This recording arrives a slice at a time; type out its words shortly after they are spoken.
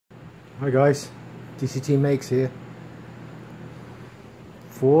Hi guys, dctmakes here.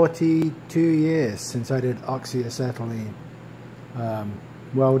 42 years since I did Oxy Acetylene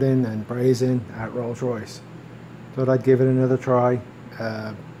welding and brazing at Rolls Royce. Thought I'd give it another try.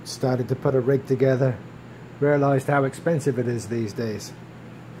 Started to put a rig together. Realized how expensive it is these days,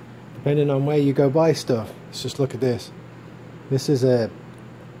 depending on where you go buy stuff. Let's just look at this. This is a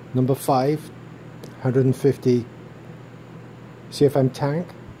number 5 150 CFM tank.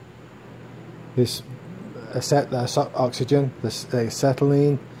 This oxygen, this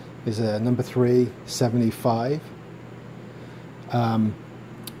acetylene, is a number 3 75.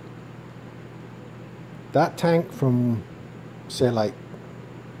 That tank from, say, like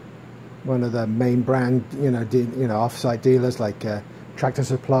one of the main brand, off-site dealers like Tractor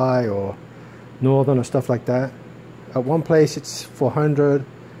Supply or Northern or stuff like that. At one place it's 400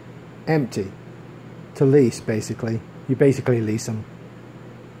 empty to lease. Basically, you basically lease them.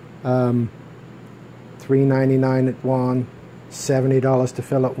 $3.99 at one, $70 to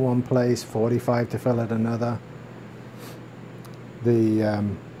fill at one place, $45 to fill at another. The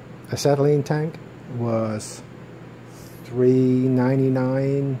acetylene tank was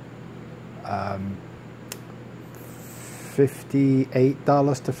 $3.99,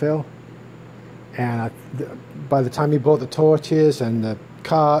 $58 to fill. And by the time you bought the torches and the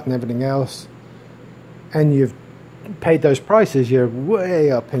cart and everything else, and you've paid those prices, you're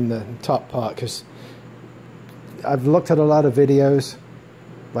way up in the top part. Because I've looked at a lot of videos,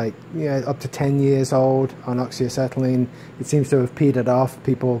 like, up to 10 years old on Oxy Acetylene. It seems to have petered off.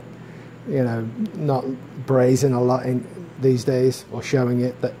 People, not brazing a lot in these days, or showing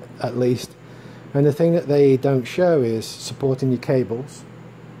it at least. And the thing that they don't show is supporting your cables,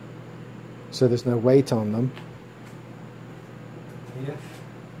 so there's no weight on them. Yeah,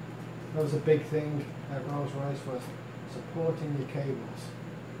 that was a big thing at Rolls Royce, was supporting your cables.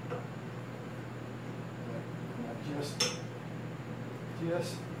 And I've just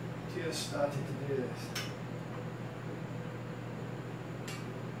started to do this.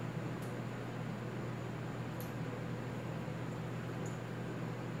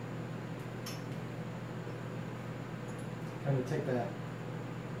 Kind of take that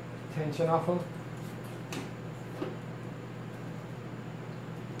tension off them.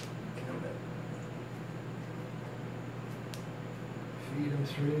 Feed them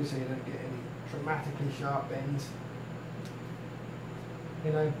through so you don't get any dramatically sharp bends.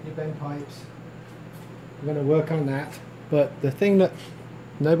 Your bend pipes. We're going to work on that. But the thing that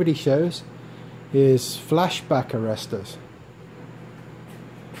nobody shows is flashback arrestors.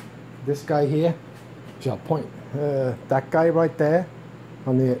 This guy here, which I'll point, that guy right there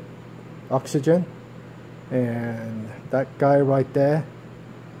on the oxygen, and that guy right there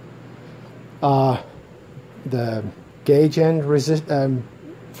are the gauge end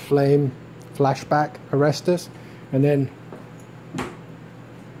flame flashback arrestors. And then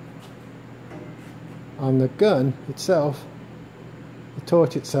on the gun itself, the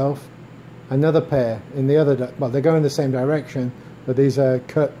torch itself, another pair in the other, well, they go in the same direction, but these are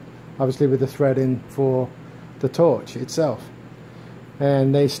cut obviously with the thread in for the torch itself,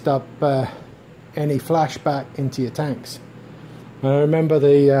 and they stop any flashback into your tanks. And I remember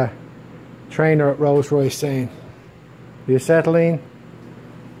the trainer at Rolls Royce saying, the acetylene's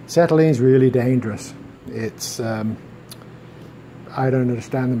really dangerous. It's I don't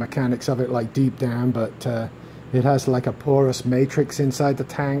understand the mechanics of it, like, deep down, but it has like a porous matrix inside the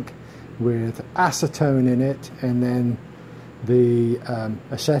tank with acetone in it, and then the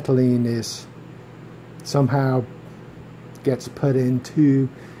acetylene is somehow gets put into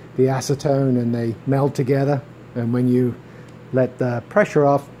the acetone and they meld together, and when you let the pressure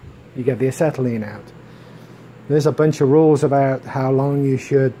off, you get the acetylene out. There's a bunch of rules about how long you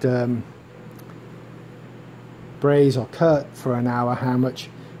should braze or cut for an hour, how much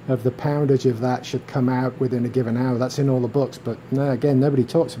of the poundage of that should come out within a given hour. That's in all the books, but no, again, nobody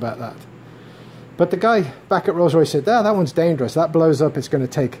talks about that. But the guy back at Rolls Royce said, that one's dangerous, that blows up, it's going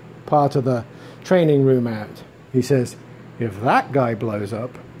to take part of the training room out. He says, if that guy blows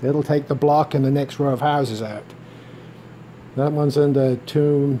up, it'll take the block and the next row of houses out. That one's under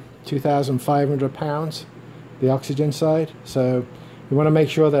 2,500 pounds, the oxygen side. So you want to make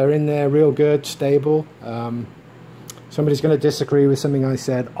sure they're in there real good, stable. Somebody's going to disagree with something I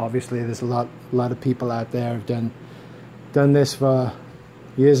said. Obviously, there's a lot of people out there who've done this for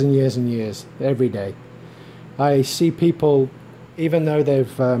years and years and years, every day. I see people, even though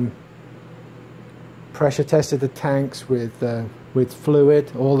they've pressure tested the tanks with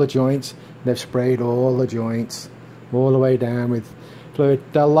fluid, all the joints, they've sprayed all the joints all the way down with fluid,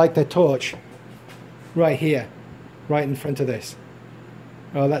 they'll light their torch right here, right in front of this.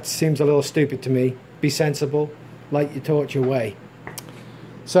 Oh, that seems a little stupid to me. Be sensible, light your torch away.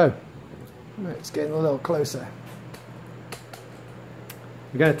 So, it's getting a little closer.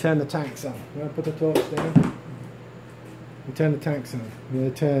 We're going to turn the tanks on. I'm going to put the torch down. We turn the tanks on. I'm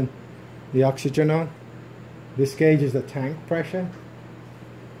going to turn the oxygen on. This gauge is the tank pressure.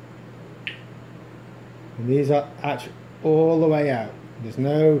 And these are actually all the way out. There's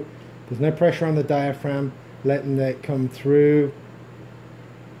no pressure on the diaphragm, letting it come through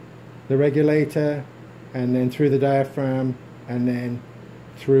the regulator and then through the diaphragm and then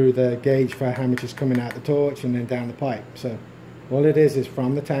through the gauge for how much is coming out the torch and then down the pipe. So all it is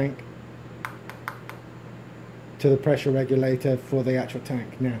from the tank to the pressure regulator for the actual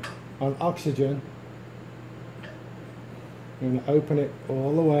tank. Now on oxygen, I'm going to open it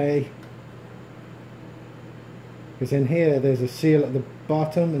all the way, because in here there's a seal at the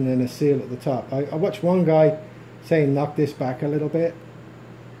bottom and then a seal at the top. I watched one guy saying knock this back a little bit,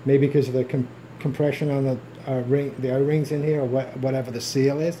 maybe because of the compression on the O-rings in here, or whatever the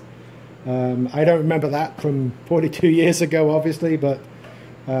seal is. I don't remember that from 42 years ago, obviously, but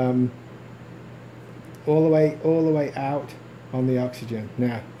all the way out on the oxygen.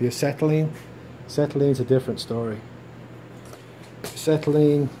 Now the acetylene's a different story.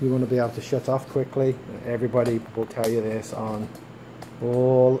 Acetylene, you want to be able to shut off quickly. Everybody will tell you this on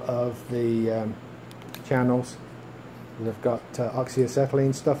all of the channels that have got Oxy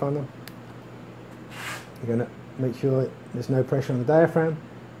Acetylene stuff on them. You're going to make sure there's no pressure on the diaphragm.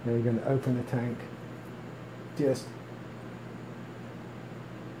 Now you're going to open the tank just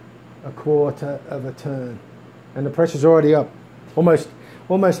a quarter of a turn, and the pressure's already up. Almost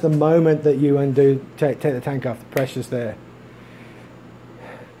the moment that you take the tank off, the pressure's there.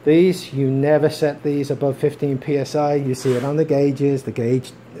 These, you never set these above 15 psi. You see it on the gauges. The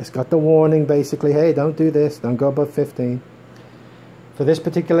gauge, it's got the warning basically, hey, don't do this, don't go above 15. For this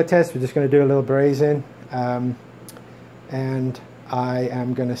particular test, we're just going to do a little brazing, and I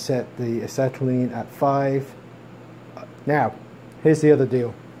am going to set the acetylene at 5. Now, here's the other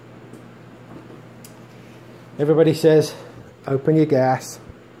deal. Everybody says open your gas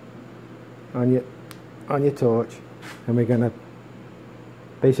on your torch, and we're going to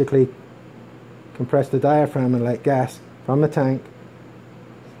basically compress the diaphragm and let gas from the tank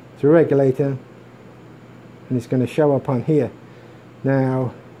through regulator, and it's going to show up on here.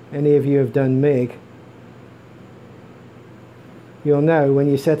 Now, any of you have done MIG, you'll know when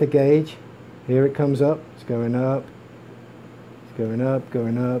you set a gauge, here it comes up, it's going up, it's going up,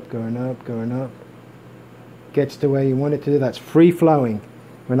 going up, going up, going up, gets to where you want it to do. That's free flowing.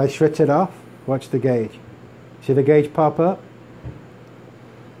 When I switch it off, watch the gauge. See the gauge pop up?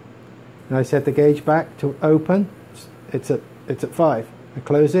 Now I set the gauge back to open, it's at 5. I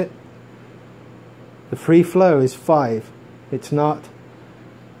close it. The free flow is 5. It's not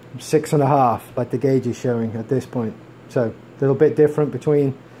 6.5 like the gauge is showing at this point. So a little bit different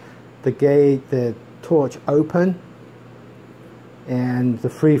between the torch open and the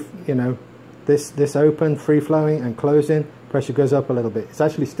free, this open, free flowing and closing. Pressure goes up a little bit. It's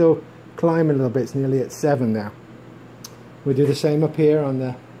actually still climbing a little bit. It's nearly at 7 now. We do the same up here on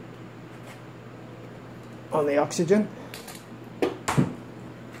the oxygen.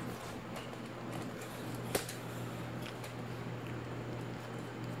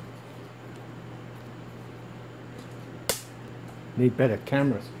 Need better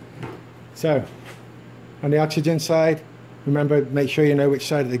cameras. So on the oxygen side, remember, make sure you know which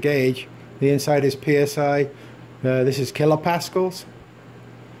side of the gauge. The inside is PSI, this is kilopascals.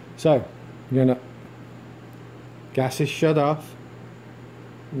 So you're gonna, gas is shut off,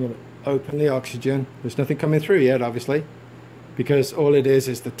 you're gonna open the oxygen. There's nothing coming through yet, obviously, because all it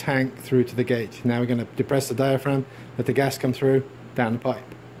is the tank through to the gauge. Now we're going to depress the diaphragm, let the gas come through down the pipe.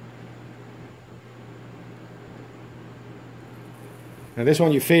 Now this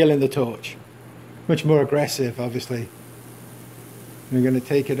one you feel in the torch, much more aggressive, obviously. We're going to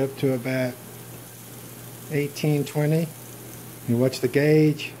take it up to about 18, 20. You watch the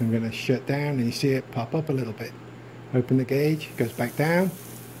gauge. I'm going to shut down, and you see it pop up a little bit. Open the gauge, it goes back down.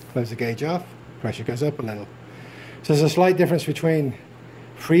 Close the gauge off, pressure goes up a little. So there's a slight difference between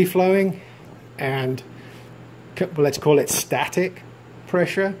free flowing and, let's call it static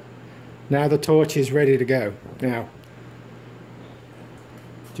pressure. Now the torch is ready to go. Now,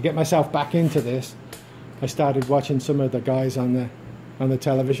 to get myself back into this, I started watching some of the guys on the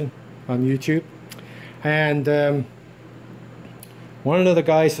television, on YouTube. And one of the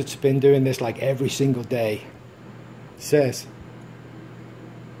guys that's been doing this like every single day says,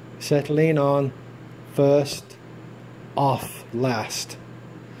 acetylene on first, off last.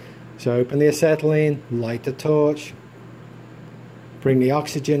 So open the acetylene, light the torch, bring the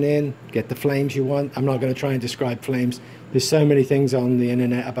oxygen in, get the flames you want. I'm not going to try and describe flames. There's so many things on the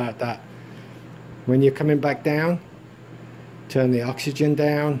internet about that. When you're coming back down, turn the oxygen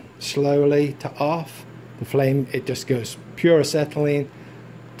down slowly to off. The flame, it just goes pure acetylene.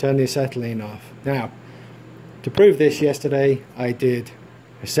 Turn the acetylene off. Now, to prove this yesterday, I did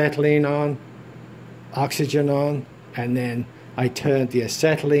acetylene on, oxygen on, and then I turned the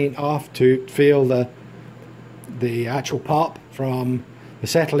acetylene off to feel the actual pop from the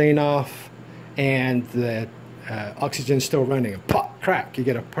acetylene off, and the oxygen still running. A pop, crack, you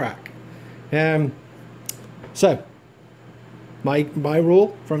get a crack. So, my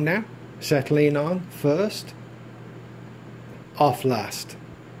rule from now, acetylene on first, off last.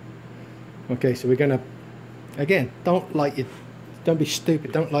 Okay, so we're gonna, again, don't be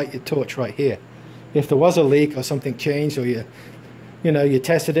stupid, don't light your torch right here. If there was a leak or something changed, or you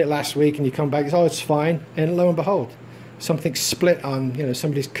tested it last week and you come back, oh, it's fine, and lo and behold, something split on,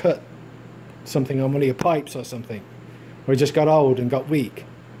 somebody's cut something on one of your pipes or something, or it just got old and got weak.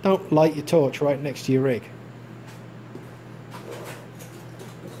 Don't light your torch right next to your rig.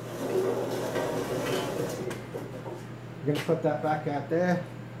 We're going to put that back out there.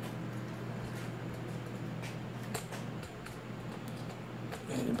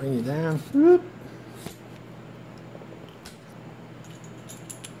 And bring it down. Whoop.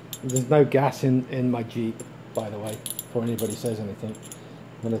 There's no gas in my Jeep, by the way, before anybody says anything.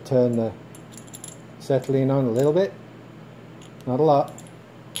 I'm going to turn the acetylene on a little bit, not a lot.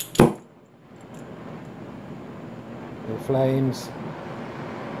 The flames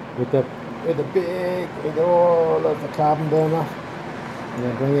with all of the carbon burn off, and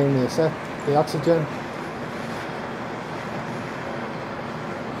then bring in the oxygen.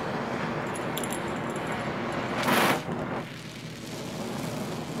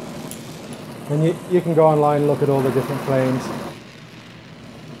 And you can go online and look at all the different flames.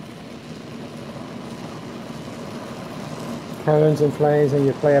 Cones and flames, and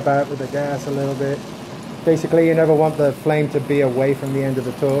you play about with the gas a little bit. Basically, you never want the flame to be away from the end of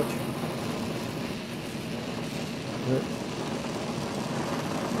the torch.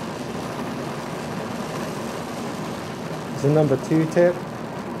 It's a number 2 tip.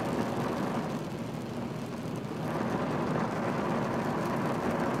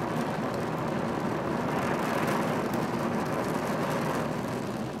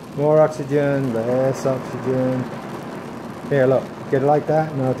 More oxygen, less oxygen. Here, look, get it like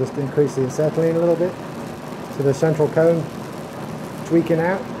that, and I'll just increase the acetylene a little bit. So the central cone tweaking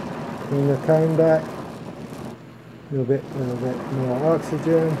out. Bring the cone back. A little bit more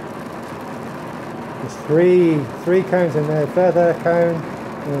oxygen. There's three cones in there. Further cone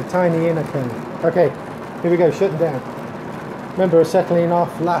and a tiny inner cone. Okay, here we go, shutting down. Remember, acetylene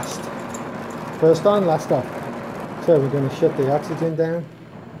off last. First on, last off. So we're going to shut the oxygen down.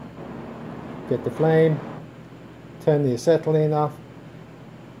 Get the flame, turn the acetylene off,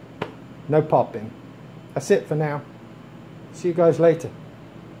 no popping. That's it for now. See you guys later.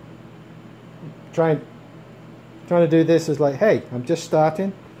 Trying to do this is like, hey, I'm just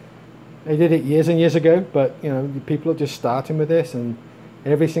starting. I did it years and years ago, but people are just starting with this, and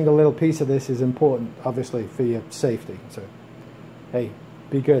every single little piece of this is important, obviously, for your safety. So, hey,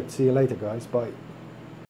 be good. See you later, guys. Bye.